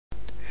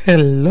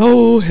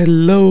Hello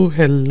hello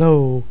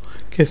hello,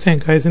 कैसे हैं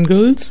guys and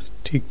girls?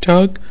 ठीक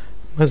ठाक,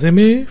 मजे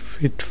में,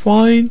 फिट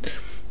फाइन।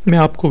 मैं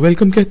आपको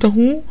वेलकम कहता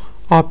हूं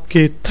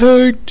आपके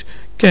थर्ड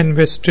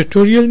कैनवस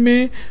ट्यूटोरियल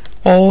में,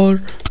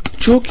 और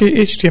जो कि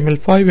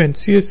HTML5 and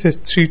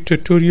CSS3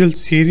 tutorial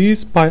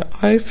series by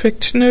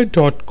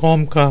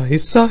ifactner.com का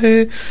हिस्सा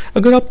है।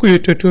 अगर आपको ये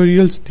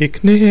ट्यूटोरियल्स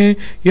देखने हैं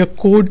या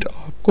कोड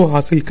आपको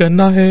हासिल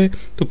करना है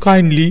तो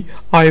काइंडली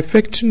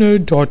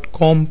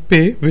ifactner.com पे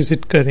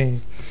विजिट करें।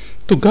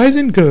 तो गाइज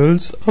एंड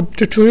गर्ल्स, अब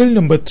ट्यूटोरियल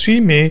नंबर 3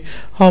 में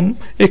हम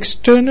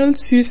एक्सटर्नल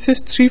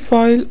CSS3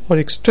 फाइल और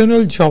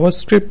एक्सटर्नल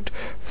जावास्क्रिप्ट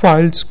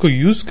फाइल्स को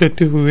यूज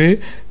करते हुए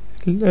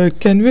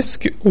कैनवस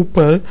के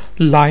ऊपर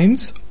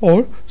लाइंस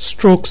और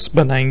स्ट्रोक्स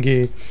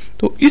बनाएंगे।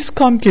 तो इस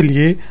काम के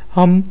लिए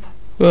हम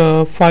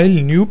फाइल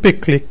न्यू पे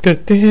क्लिक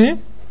करते हैं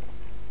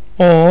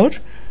और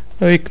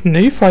एक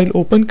नई फाइल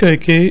ओपन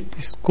करके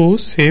इसको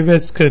सेव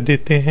एज कर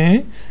देते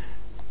हैं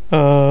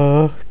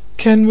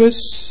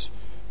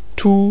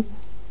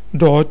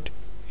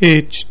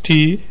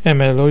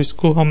canvas2.html, और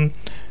इसको हम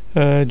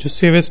जो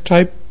सेव एज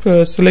टाइप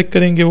सेलेक्ट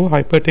करेंगे वो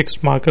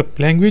हाइपरटेक्स्ट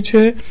मार्कअप लैंग्वेज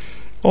है।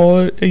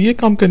 और ये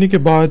काम करने के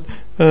बाद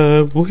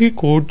वही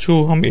कोड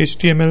जो हम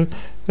HTML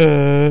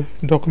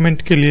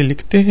डॉक्यूमेंट के लिए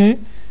लिखते हैं,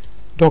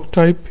 डॉक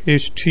टाइप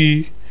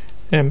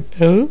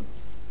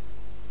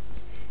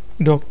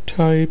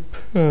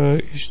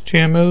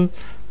HTML,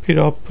 फिर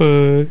आप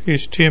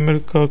HTML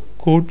का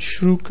कोड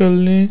शुरू कर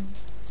लें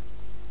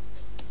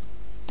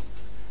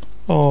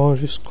और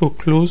इसको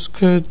क्लोज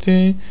कर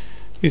दें।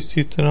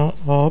 इसी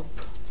तरह आप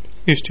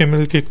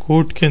HTML के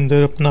कोड के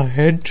अंदर अपना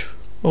हेड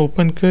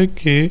ओपन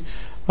करके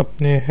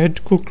अपने हेड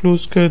को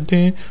क्लोज कर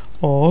दें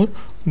और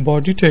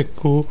बॉडी टैग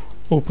को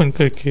ओपन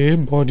करके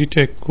बॉडी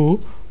टैग को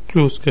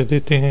क्लोज कर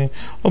देते हैं।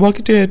 और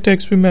बाकी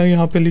टैग्स भी मैं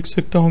यहाँ पे लिख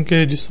सकता हूँ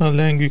कि जिस तरह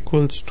लैंग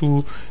इक्वल्स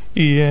टू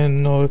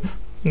en और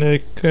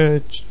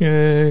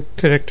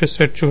कैरेक्टर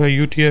सेट जो है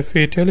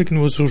UTF-8 है, लेकिन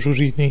वो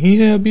जरूरी नहीं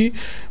है अभी।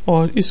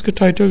 और इसका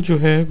टाइटल जो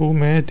है वो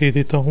मैं दे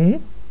देता हूँ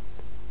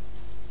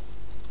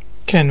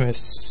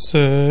कैनवस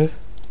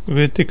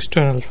विद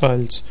एक्सटर्नल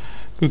फाइल्स,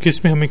 क्योंकि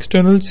इसमें हम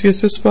एक्सटर्नल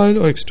CSS फाइल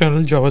और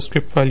एक्सटर्नल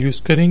जावास्क्रिप्ट फाइल यूज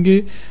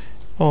करेंगे।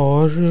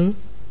 और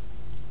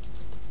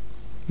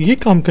ये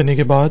काम करने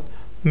के बाद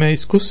मैं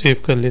इसको सेव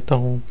कर लेता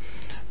हूँ।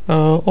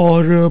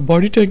 और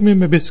बॉडी टैग में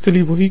मैं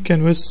बेसिकली वही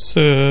कैनवस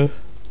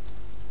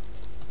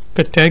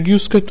का टैग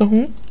यूज करता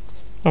हूँ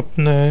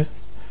अपने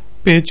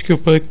पेज के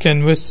ऊपर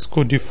कैनवस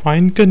को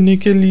डिफाइन करने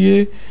के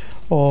लिए।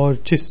 और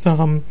जिस तरह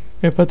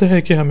हमें पता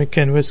है कि हमें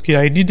कैनवस की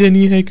आईडी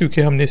देनी है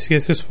क्योंकि हमने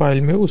CSS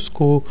फाइल में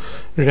उसको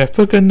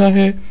रेफर करना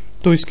है,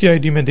 तो इसकी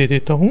आईडी मैं दे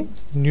देता हूँ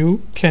न्यू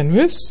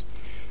कैनवस।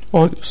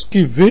 और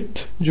उसकी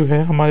विड्थ जो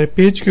है हमारे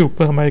पेज के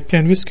ऊपर हमारे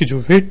कैनवस की जो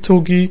विड्थ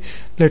होगी,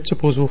 लेट्स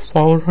सपोज वो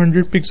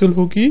 400 पिक्सल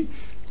होगी,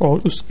 और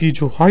उसकी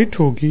जो हाइट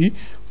होगी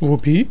वो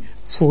भी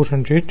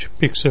 400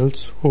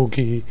 पिक्सल्स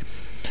होगी।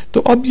 तो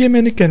अब ये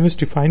मैंने कैनवस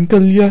डिफाइन कर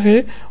लिया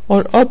है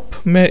और अब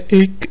मैं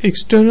एक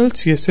एक्सटर्नल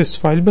CSS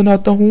फाइल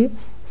बनाता हूँ,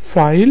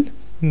 फाइल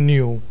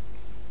न्यू,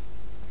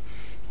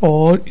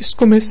 और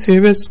इसको मैं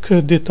सेव एज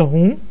कर देता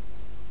हूँ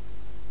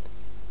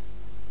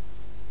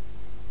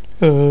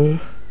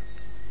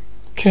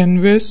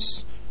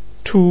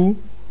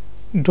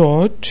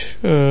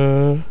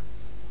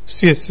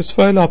canvas2.css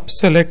फाइल। आप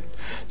सेलेक्ट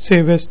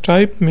सेव एज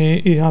टाइप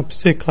में यहाँ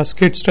से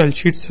कास्केड स्टाइल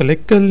शीट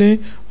सेलेक्ट कर लें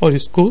और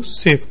इसको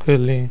सेव कर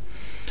लें।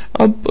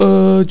 अब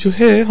जो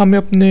है हमें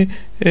अपने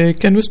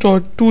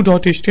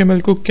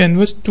canvas2.html को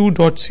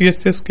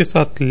canvas2.css के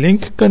साथ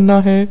लिंक करना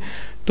है।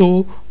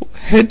 तो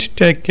हेड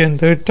टैग के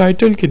अंदर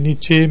टाइटल के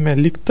नीचे मैं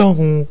लिखता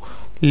हूँ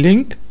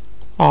लिंक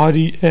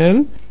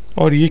REL,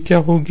 और ये क्या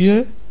हो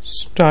गया,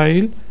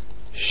 स्टाइल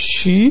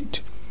शीट।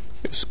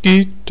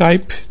 उसकी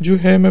टाइप जो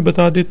है मैं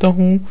बता देता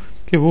हूँ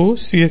कि वो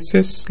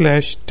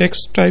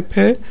CSS/text टाइप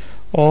है।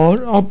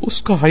 और अब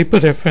उसका हाइपर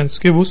रेफरेंस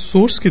कि वो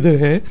सोर्स किधर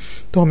है,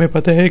 तो हमें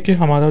पता है कि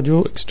हमारा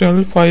जो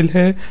एक्सटर्नल फाइल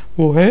है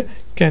वो है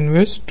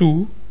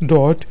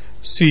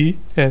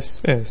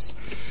canvas2.css।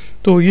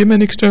 तो ये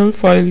मैंने एक्सटर्नल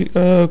फाइल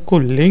को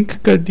लिंक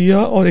कर दिया,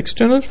 और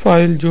एक्सटर्नल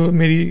फाइल जो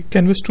मेरी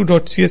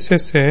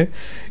canvas2.css है,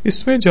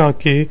 इसमें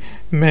जाके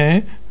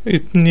मैं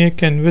इतने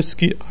कैनवस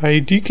की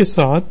आईडी के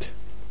साथ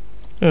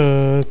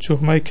जो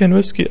हमारी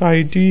कैनवस की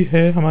आईडी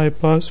है हमारे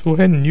पास वो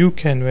है न्यू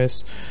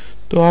कैनवस।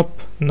 तो आप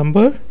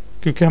नंबर,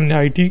 क्योंकि हमने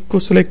आईडी को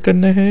सिलेक्ट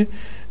करना है,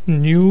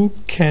 न्यू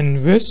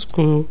कैनवस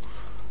को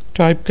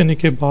टाइप करने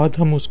के बाद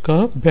हम उसका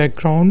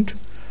बैकग्राउंड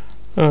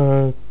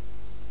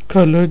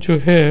कलर जो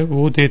है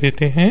वो दे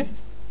देते हैं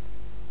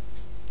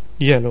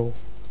येलो।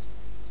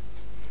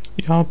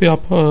 यहाँ पे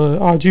आप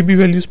RGB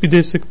वैल्यूज भी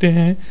दे सकते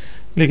हैं,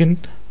 लेकिन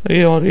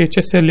और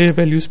HSLA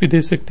वैल्यूज भी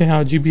दे सकते हैं,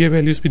 RGBA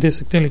वैल्यूज भी दे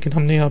सकते हैं, लेकिन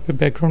हमने यहाँ पे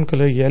बैकग्राउंड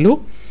कलर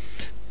येलो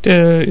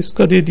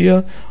इसका दे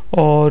दिया।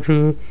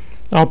 और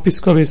आप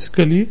इसका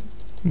बेसिकली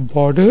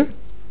बॉर्डर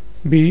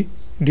भी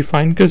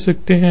डिफाइन कर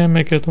सकते हैं।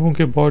 मैं कहता हूँ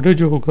कि बॉर्डर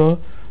जो होगा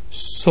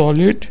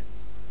solid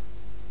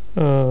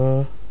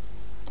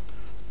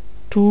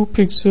 2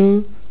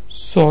 pixel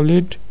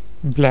solid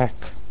black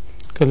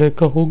colour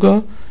का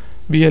होगा,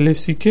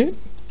 BLAC के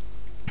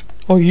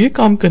और ये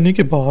काम करने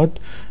के बाद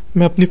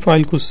मैं अपनी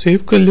फाइल को सेव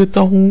कर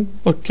लेता हूं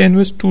और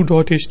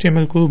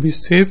canvas2.html को भी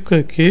सेव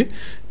करके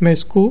मैं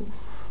इसको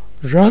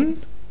रन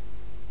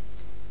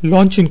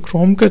लॉन्च इन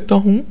क्रोम करता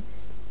हूं।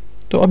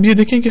 तो अब ये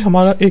देखें कि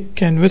हमारा एक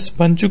कैनवस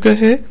बन चुका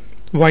है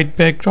वाइट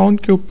बैकग्राउंड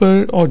के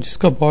ऊपर और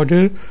जिसका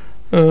बॉर्डर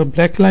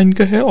ब्लैक लाइन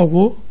का है और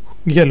वो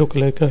येलो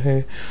कलर का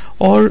है।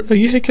 और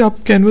ये है कि आप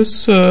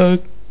कैनवस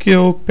के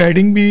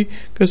पैडिंग भी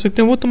कर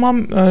सकते हैं, वो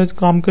तमाम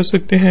काम कर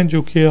सकते हैं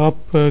जो कि आप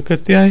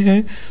करते आए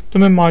हैं। तो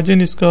मैं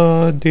मार्जिन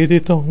इसका दे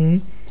देता हूं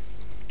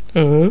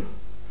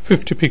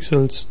 50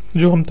 पिक्सल्स,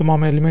 जो हम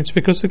तमाम एलिमेंट्स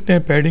पे कर सकते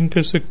हैं, पैडिंग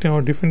कर सकते हैं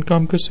और डिफरेंट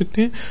काम कर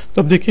सकते हैं।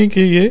 तो अब देखें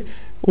कि ये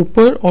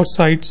ऊपर और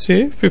साइड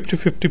से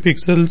 50-50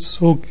 पिक्सल्स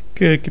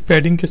की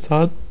पैडिंग के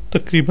साथ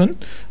तकरीबन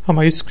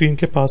हमारी स्क्रीन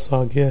के पास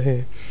आ गया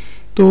है।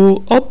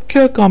 तो अब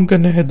क्या काम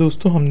करना है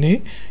दोस्तों हमने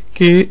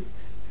कि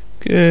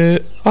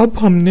अब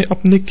हमने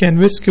अपने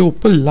कैनवस के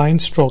ऊपर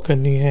लाइन्स ड्रॉ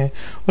करनी है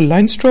और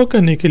लाइन्स ड्रॉ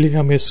करने के लिए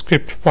हमें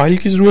स्क्रिप्ट फाइल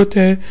की जरूरत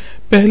है।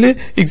 पहले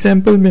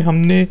एग्जाम्पल में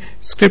हमने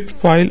स्क्रिप्ट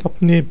फाइल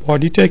अपने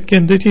बॉडी टैग के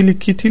अंदर ही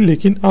लिखी थी,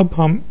 लेकिन अब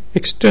हम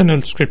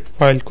एक्सटर्नल स्क्रिप्ट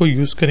फाइल को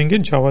यूज करेंगे,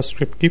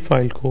 जावास्क्रिप्ट की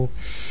फाइल को।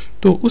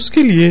 तो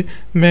उसके लिए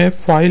मैं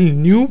फाइल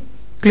न्यू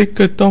क्लिक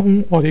करता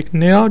हूं और एक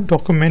नया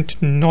डॉक्यूमेंट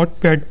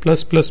नोटपैड++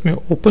 में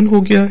ओपन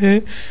हो गया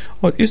है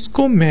और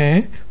इसको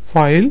मैं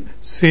फाइल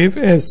सेव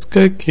एज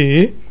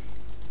करके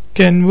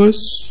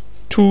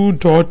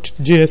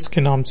canvas2.js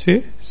के नाम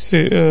से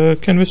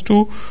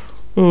canvas2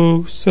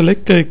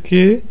 सेलेक्ट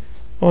करके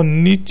और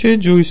नीचे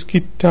जो इसकी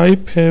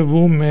टाइप है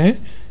वो मैं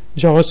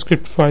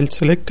जावास्क्रिप्ट फाइल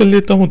सेलेक्ट कर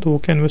लेता हूं, तो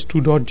वो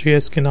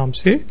canvas2.js के नाम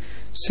से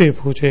सेव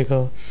हो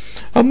जाएगा।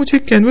 अब मुझे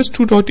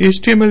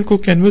canvas2.html को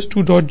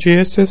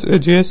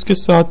canvas2.js के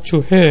साथ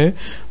जो है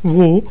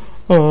वो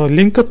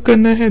लिंक अप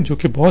करना है, जो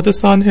कि बहुत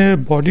आसान है।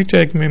 बॉडी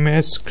टैग में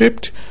मैं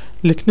स्क्रिप्ट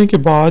लिखने के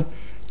बाद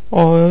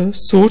और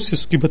सोर्स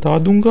इसकी बता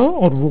दूंगा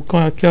और वो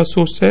क्या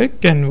सोर्स है,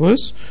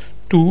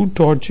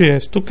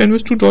 canvas2.js। तो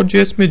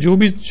canvas2.js में जो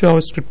भी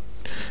जावास्क्रिप्ट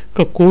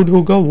का कोड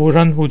होगा वो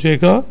रन हो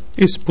जाएगा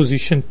इस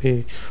पोजीशन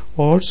पे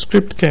और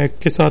स्क्रिप्ट टैग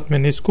के साथ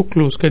मैंने इसको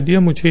क्लोज कर दिया।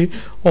 मुझे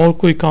और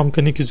कोई काम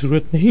करने की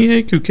जरूरत नहीं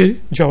है क्योंकि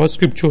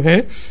जावास्क्रिप्ट जो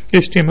है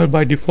HTML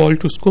बाय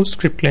डिफॉल्ट उसको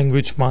स्क्रिप्ट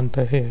लैंग्वेज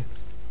मानता है।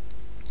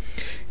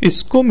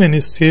 इसको मैंने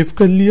सेव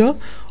कर लिया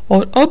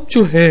और अब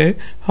जो है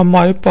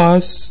हमारे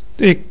पास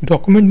एक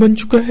डॉक्यूमेंट बन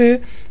चुका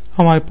है,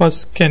 हमारे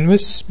पास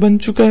कैनवस बन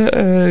चुका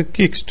है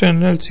की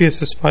एक्सटर्नल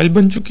CSS फाइल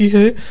बन चुकी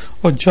है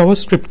और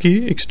जावास्क्रिप्ट की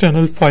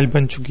एक्सटर्नल फाइल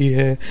बन चुकी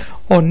है।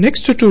 और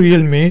नेक्स्ट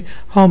ट्यूटोरियल में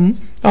हम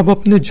अब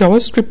अपने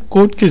जावास्क्रिप्ट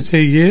कोड के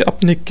जरिए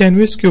अपने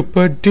कैनवस के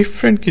ऊपर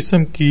डिफरेंट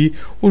किस्म की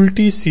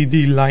उल्टी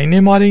सीधी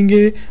लाइनें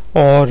मारेंगे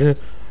और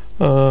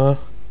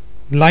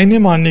लाइनें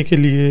मारने के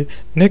लिए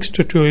नेक्स्ट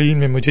ट्यूटोरियल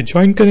में मुझे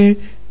ज्वाइन करें।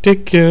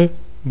 Take care,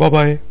 bye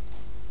bye.